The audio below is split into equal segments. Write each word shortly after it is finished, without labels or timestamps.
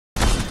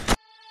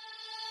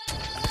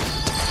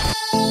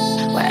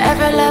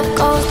where love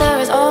goes, there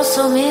is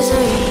also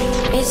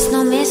misery. It's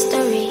no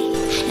mystery.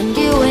 And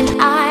you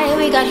and I,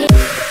 we got hit.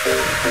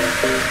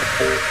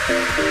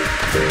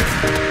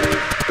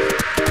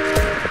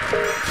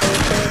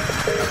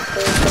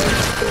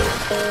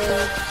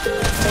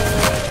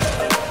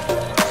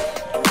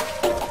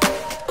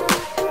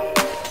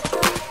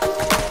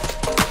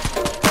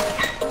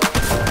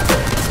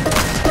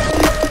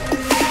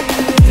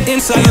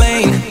 Inside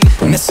lane,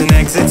 missing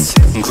exits,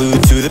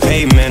 glued to the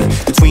pavement.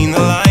 Between the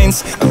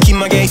lines, I'll keep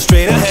my gaze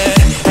straight ahead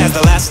as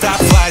the last stop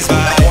flies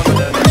by.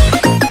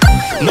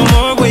 No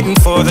more waiting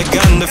for the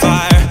gun to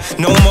fire.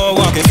 No more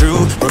walking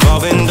through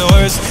revolving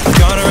doors. I've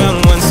gone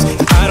around once,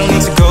 I don't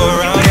need to go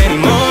around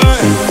anymore.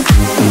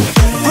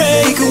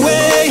 Break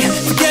away,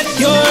 forget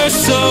your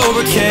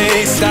sober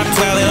case. Stop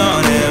dwelling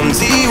on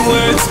empty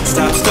words.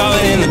 Stop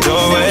stalling in the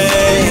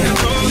doorway.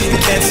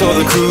 Cancel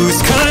the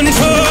cruise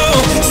control.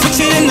 Switch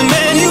it in the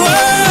manual.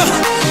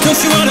 Don't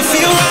you wanna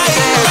feel right?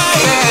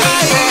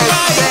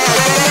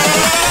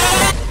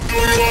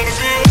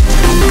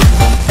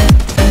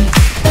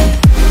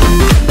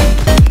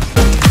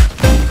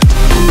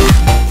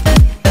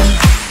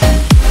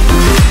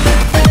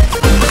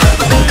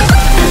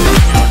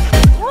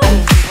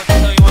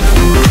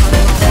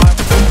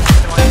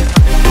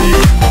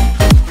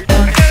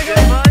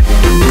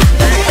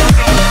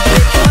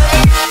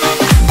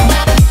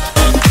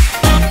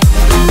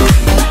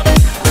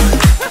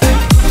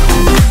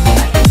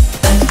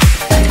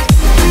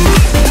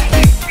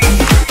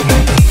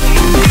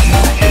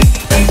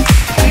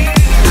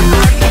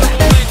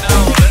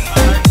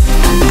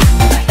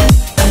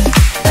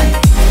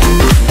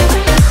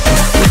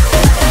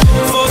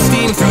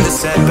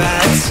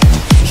 Setbacks,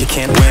 you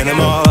can't win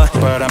them all,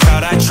 but I'm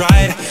proud I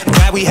tried. I'm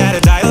glad we had a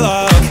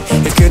dialogue.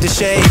 It's good to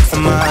shake the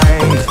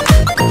mind.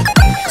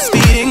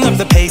 Speeding up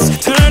the pace,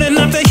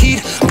 turning up the heat,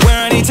 where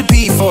I need to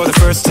be for the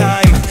first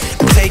time.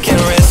 I'm taking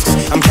risks,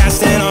 I'm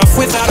casting off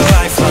without a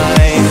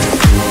lifeline.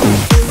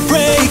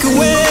 Break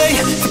away,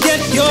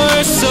 forget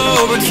your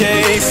sober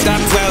case.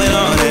 Stop dwelling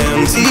on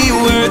empty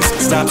words.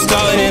 Stop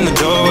stalling in the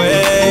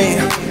doorway.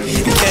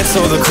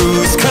 Cancel the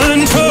cruise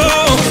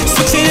control.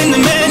 Switch it in the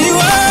manual.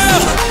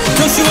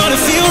 Don't you wanna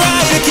feel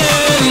right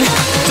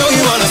again?